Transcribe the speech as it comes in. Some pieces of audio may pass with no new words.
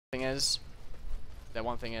That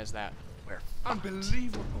one thing is that we're fucked.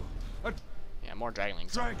 Unbelievable. Yeah, more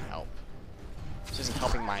dragonlings don't help. This isn't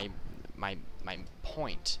helping my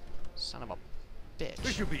point. Son of a bitch.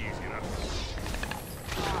 This should be easy enough.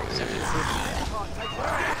 Except for you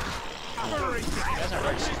guys aren't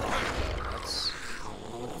very strong. Let's.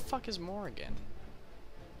 What the fuck is Morrigan?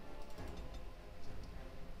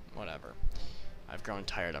 Whatever. I've grown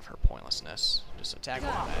tired of her pointlessness. Just attack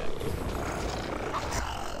with that.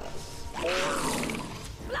 You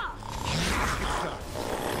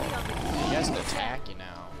guys can attack, you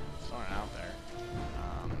know. Throwing it out there.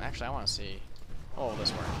 Actually, I want to see. Oh, will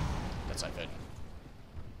this work? That's I could.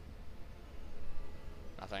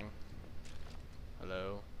 Nothing.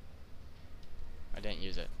 Hello. I didn't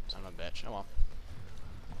use it. Son of a bitch. Oh well.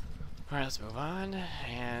 Alright, let's move on.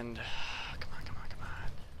 And. Come on, come on, come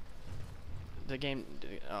on. The game.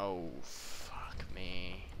 Oh, fuck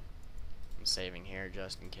me. I'm saving here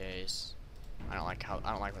just in case. I don't like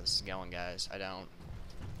where this is going, guys. I don't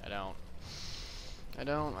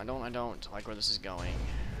like where this is going.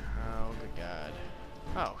 Oh, good God.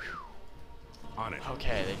 Oh, whew. On it.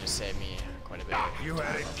 Okay, they just saved me quite a bit. You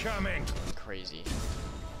had it coming. Crazy.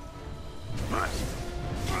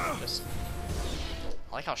 Just,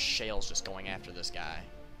 I like how Shale's just going after this guy.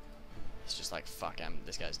 He's just like, fuck him,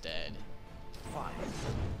 this guy's dead. Fine.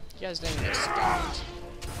 You guys didn't get stunned.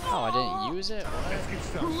 Oh, I didn't use it? What? Let's get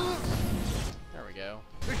started. There we go.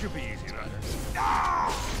 This should be easy enough.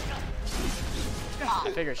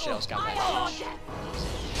 I figured Shale's got that much.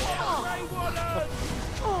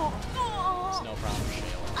 It's no problem for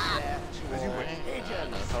Shale.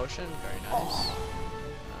 Another potion, very nice.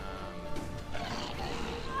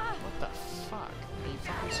 What the fuck? Are you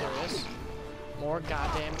fucking serious? More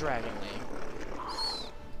goddamn Dragon League.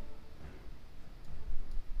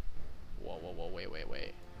 Whoa, whoa, whoa,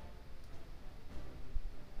 wait.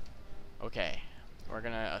 Okay, we're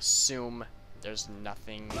gonna assume there's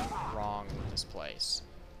nothing wrong with this place.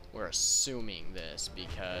 We're assuming this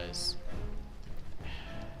because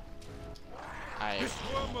I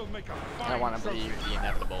don't want to believe the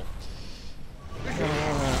inevitable.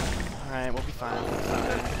 Alright, we'll be fine.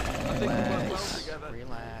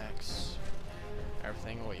 Relax.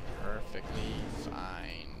 Everything will be perfectly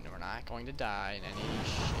fine. We're not going to die in any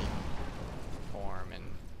shape, form, and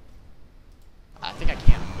I think I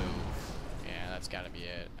can't move. Yeah, that's gotta be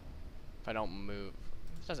it. If I don't move,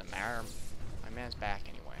 it doesn't matter. My man's back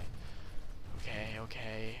anyway.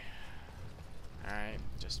 Okay. Alright,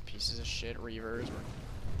 just pieces of shit reavers.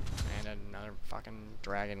 And another fucking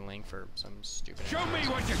dragon link for some stupid. Show me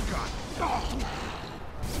what you got.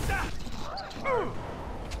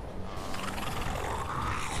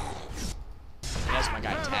 Yes, my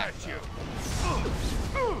guy attacked you.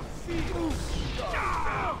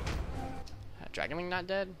 Dragonling not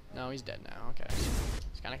dead? No, he's dead now. Okay.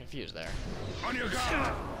 He's kind of confused there. On your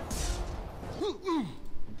guard.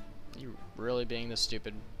 You really being this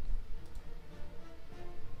stupid?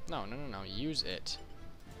 No. Use it.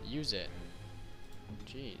 Use it.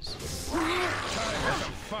 Jeez.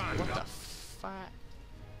 What the fuck?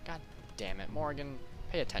 God damn it, Morgan.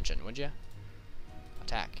 Pay attention, would you?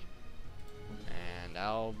 Attack. And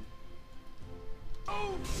I'll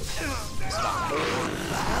stop.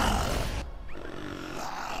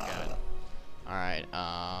 Good. Alright,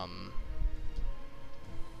 I'm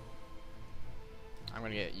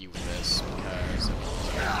gonna get you with this because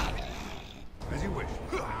as you wish.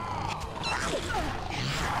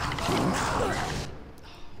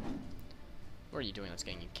 What are you doing that's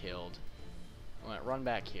getting you killed? Run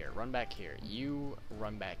back here. Run back here. You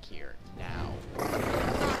run back here now.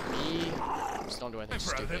 Me, just don't do anything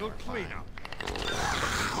stupid. For a little cleanup.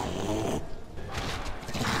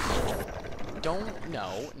 Don't.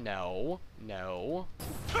 No.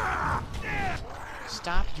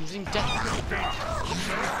 Stop using death.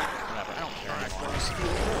 Whatever. I don't care anymore.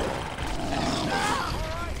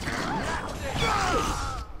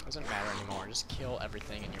 Doesn't matter anymore. Just kill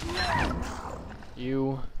everything in your mind.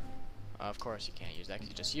 You. Of course you can't use that because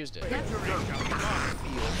you just used it. It's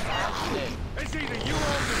either you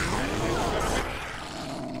or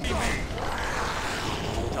me.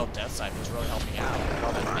 Tell Death Side was really helping out. With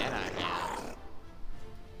all that mana I have.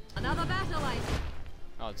 Another battle light.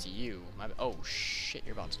 Oh, it's you. Oh shit,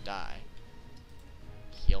 you're about to die.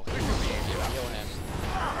 Heal him. Heal him.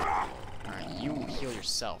 Alright, you heal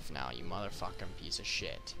yourself now, you motherfucking piece of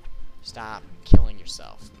shit. Stop killing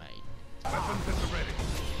yourself, mate. Weapons at the ready.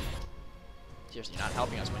 Seriously, you're not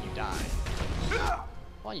helping us when you die.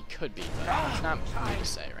 Well, you could be, but it's not for me to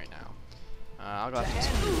say right now. I'll go after this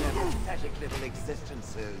one. Pathetic little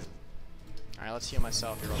existences. Alright, let's heal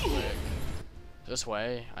myself here real quick. This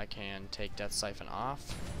way, I can take Death Siphon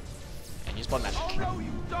off and use Blood Magic. Oh no,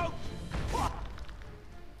 you don't!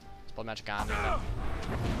 Use Blood Magic on me.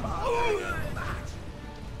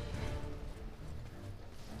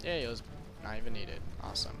 Yeah, it was not even needed.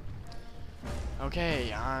 Awesome.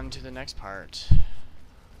 Okay, on to the next part.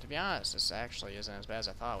 To be honest, this actually isn't as bad as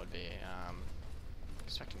I thought it would be.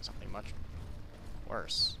 Expecting something much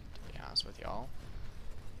worse, to be honest with y'all.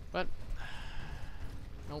 But,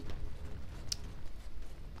 nope.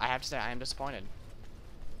 I have to say, I am disappointed.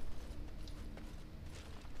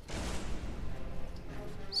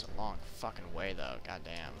 It's a long fucking way, though.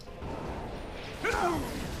 Goddamn. I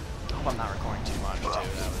hope I'm not recording too much, too.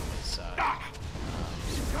 That would suck.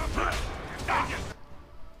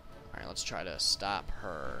 Alright, let's try to stop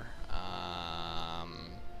her. I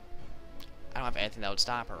don't have anything that would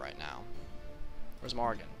stop her right now. Where's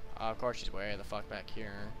Morgan? Of course she's way the fuck back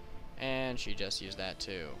here. And she just used that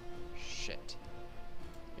too. Shit.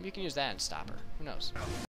 Maybe you can use that and stop her. Who knows?